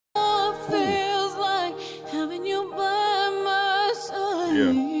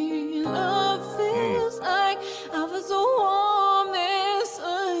Yeah. Love feels like I was so warm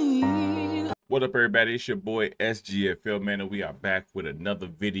inside. What up, everybody? It's your boy SGFL, man, and we are back with another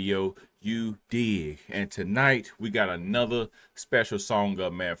video. You dig? And tonight we got another special song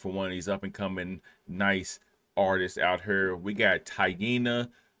up, man, for one of these up and coming nice artists out here. We got TaniA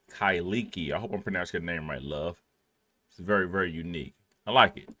Kyllikki. I hope I'm pronouncing your name right, love. It's very, very unique. I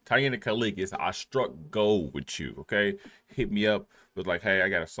like it. TaniA Kyllikki is I Struck Gold with You. Okay, hit me up with like, hey, I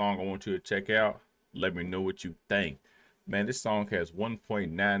got a song I want you to check out. Let me know what you think. Man, this song has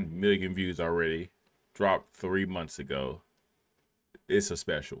 1.9 million views already. Dropped 3 months ago. It's a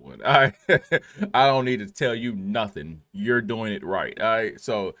special one. All right. I don't need to tell you nothing. You're doing it right. All right.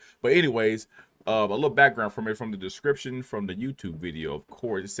 So, but anyways, a little background from it from the description from the YouTube video. Of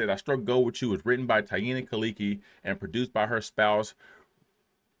course, it said I Struck Gold with You was written by TaniA Kyllikki and produced by her spouse,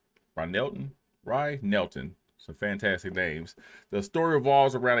 Rye Nelton. Some fantastic names. The story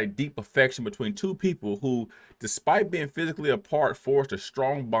revolves around a deep affection between two people who, despite being physically apart, forged a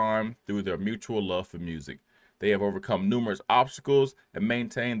strong bond through their mutual love for music. They have overcome numerous obstacles and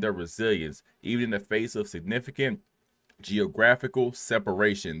maintained their resilience, even in the face of significant geographical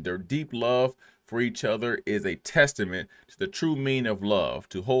separation. Their deep love for each other is a testament to the true meaning of love,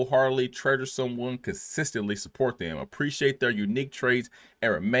 to wholeheartedly treasure someone, consistently support them, appreciate their unique traits,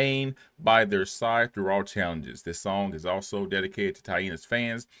 and remain by their side through all challenges. This song is also dedicated to TaniA's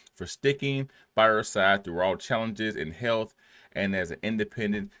fans for sticking by her side through all challenges in health and as an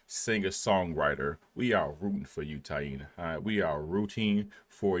independent singer-songwriter. We are rooting for you, TaniA. All right, we are rooting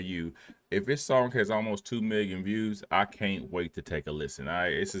for you. If this song has almost 2 million views, I can't wait to take a listen. All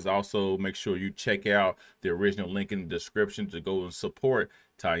right, this is also, make sure you check out the original link in the description to go and support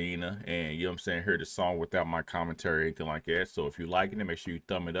TaniA, and you know what I'm saying, hear the song without my commentary or anything like that. So if you like it, make sure you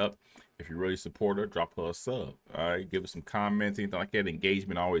thumb it up. If you really support her, drop her a sub. All right, give us some comments, anything like that.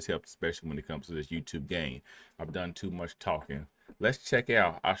 Engagement always helps, especially when it comes to this YouTube game. I've done too much talking. Let's check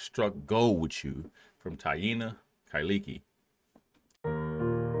out I Struck Gold with You from TaniA Kyllikki. 2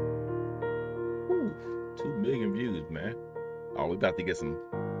 million views, man. Oh, we about to get some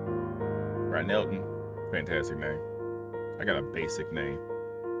Rye Nelton. Fantastic name. I got a basic name.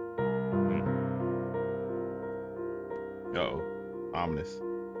 Uh-oh. Ominous.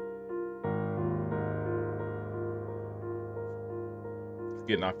 Let's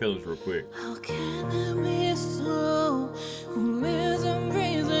get in our feelings real quick. How can I be so who lives and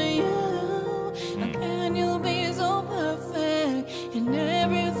breathes in you? How can you be so perfect in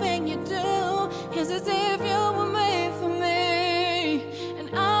everything you do? It's as if you were made for me and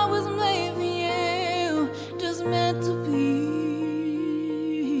I was made for you, just meant to be.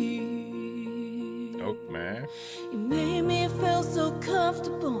 Oh, man. You made me feel so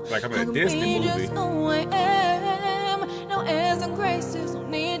comfortable. Like I'm in a Disney movie. Just who I am. No airs and graces, no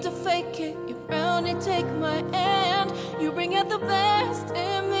need to fake it. You round and take my hand. You bring out the best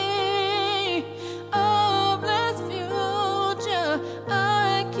in me. Oh, blessed future,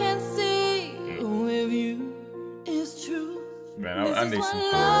 I can see with you is true. Man, I need some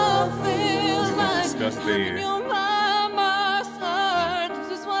love feels like. Disgusting. You're by my side.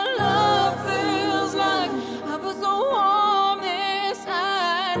 This is what love feels like. I was so warm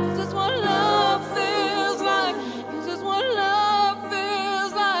inside. This is what love feels like. This is what love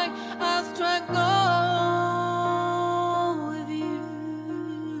feels like. I struck gold with you.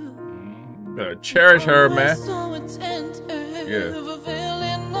 Better cherish her, man. So attentive, Yeah.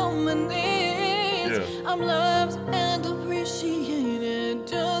 fulfilling all my needs. Yeah. I'm loved and appreciated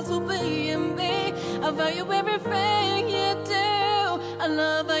just for being me. I value everything you do. I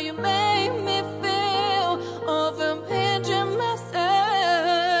love how you make me feel. Often pinching myself.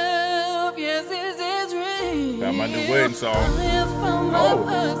 Yes, this is real. Got my new wedding song. I live for my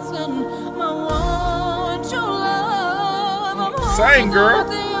person, my one true love. I'm Sing, girl.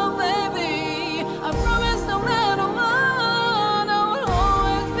 holding on to you, baby. I promise no matter what, I will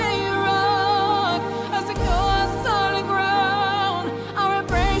always be your rock. As I go on solid ground, I'll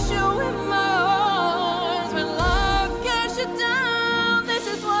embrace you in my arms. When life gets you down, this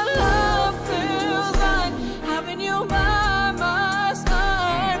is what love feels like. Having you by my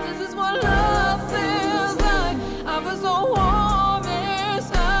side, this is what love feels like. I was so warm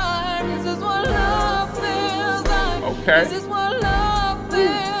inside. This is what love feels like. Okay. This is what love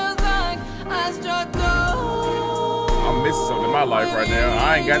feels like. I struck gold. I'm missing something in my life right now.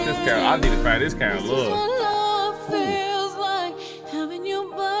 I ain't got this kind. I need to find this kind of This is love. what love feels like. Having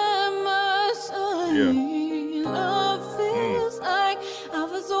you by my side. Yeah. Love feels like I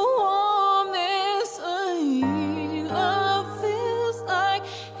was so warm inside. Love feels like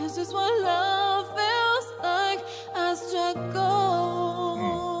this is what love feels like. I struck gold.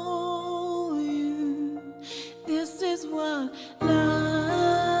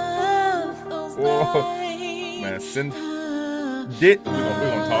 Man, send Dit. We're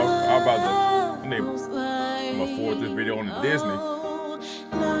gonna talk. How about the I'm gonna forward this video on to Disney.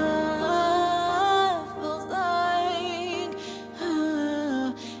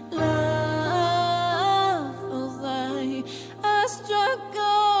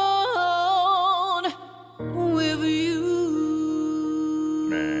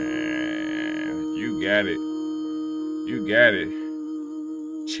 Man, you got it. You got it.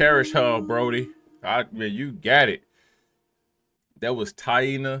 Cherish her, Brody. Man, you got it. That was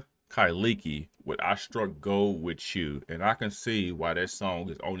TaniA Kyllikki with I Struck Gold With You. And I can see why that song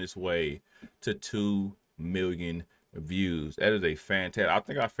is on its way to 2 million views. That is a fantastic. I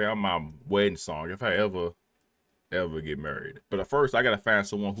think I found my wedding song if I ever get married. But at first, I got to find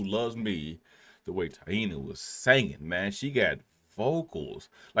someone who loves me the way TaniA was singing, man. She got vocals.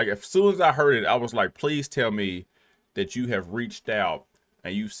 Like, as soon as I heard it, I was like, please tell me that you have reached out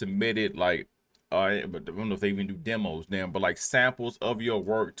and you submitted, like, but I don't know if they even do demos now, but like samples of your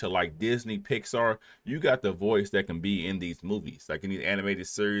work to like Disney, Pixar. You got the voice that can be in these movies, like in these animated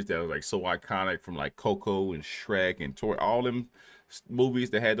series that are like so iconic, from like Coco and Shrek and Toy, all them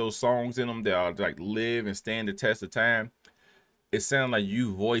movies that had those songs in them that are like live and stand the test of time. It sounds like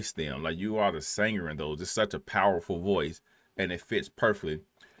you voiced them, like you are the singer in those. It's such a powerful voice and it fits perfectly.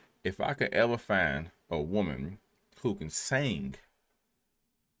 If I could ever find a woman who can sing,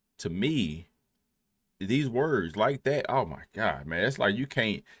 to me, these words like that, oh my God, man, it's like you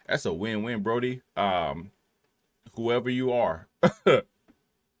can't. That's a win-win, Brody. Whoever you are,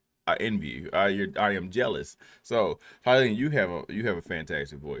 I envy you. I am jealous. So I think you have a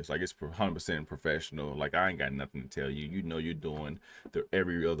fantastic voice. Like, it's 100% professional. Like, I ain't got nothing to tell you. You know you're doing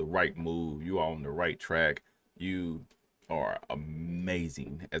every other right move. You are on the right track. You are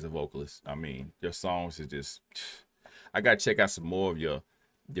amazing as a vocalist. I mean, your songs is just. I gotta check out some more of your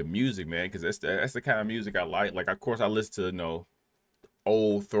music, man, because that's the kind of music I like. Like, of course, I listen to, you know,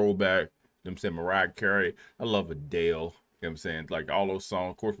 old throwback, you know what I'm saying, Mariah Carey. I love Adele, you know what I'm saying, like all those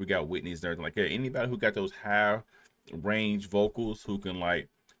songs. Of course, we got Whitney's and everything like that. Anybody who got those high range vocals who can like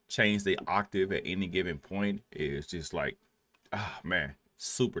change the octave at any given point is just like, man,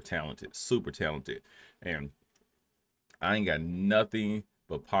 super talented. And I ain't got nothing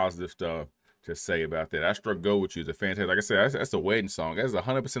but positive stuff to say about that. I Struck Gold With You is a fantastic. Like I said, that's a wedding song. That's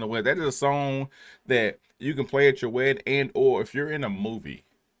 100% a wedding. That is a song that you can play at your wedding, and or if you're in a movie,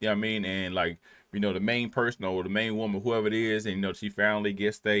 you know what I mean? And like, you know, the main person or the main woman, whoever it is, and you know, she finally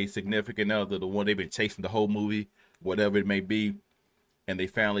gets their significant other, the one they've been chasing the whole movie, whatever it may be, and they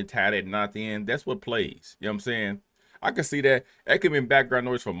finally tie that knot at the end. That's what plays. You know what I'm saying? I can see that. That could be background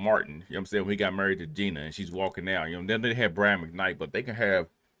noise for Martin. You know what I'm saying? When he got married to Gina and she's walking out. You know, then they have Brian McKnight, but they can have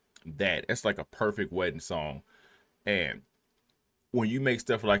that's like a perfect wedding song. And when you make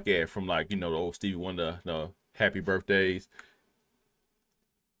stuff like that from, like, you know, the old Stevie Wonder, the Happy Birthdays,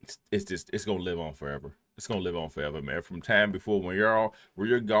 it's gonna live on forever. It's gonna live on forever, man. From time before, when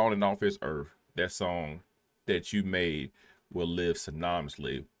you're gone and off this earth, that song that you made will live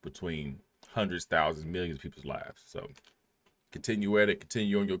synonymously between hundreds, thousands, millions of people's lives. So continue at it,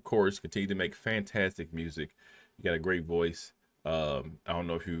 continue on your course, continue to make fantastic music. You got a great voice. I don't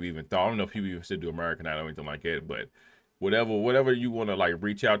know if you even thought, I don't know if you even still do American Idol or anything like that, but whatever you want to like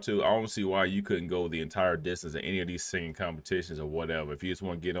reach out to, I don't see why you couldn't go the entire distance in any of these singing competitions or whatever. If you just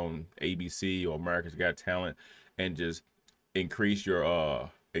want to get on ABC or America's Got Talent and just increase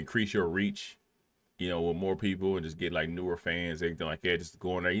your reach, you know, with more people, and just get like newer fans, anything like that, just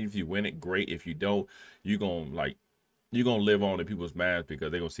go on there. Even if you win it, great. If you don't, you're gonna live on in people's minds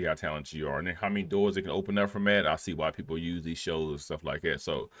because they're gonna see how talented you are, and then how many doors it can open up from that. I see why people use these shows and stuff like that.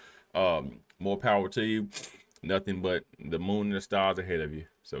 So more power to you. Nothing but the moon and the stars ahead of you.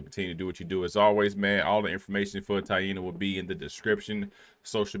 So continue to do what you do. As always, man, all the information for TaniA will be in the description.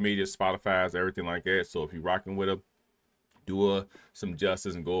 Social media, Spotify's, everything like that. So if you're rocking with her, do her some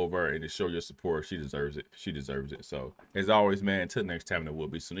justice and go over and just show your support. She deserves it. She deserves it. So as always, man, until next time, there will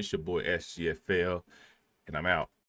be soon. It's your boy SGFL, and I'm out.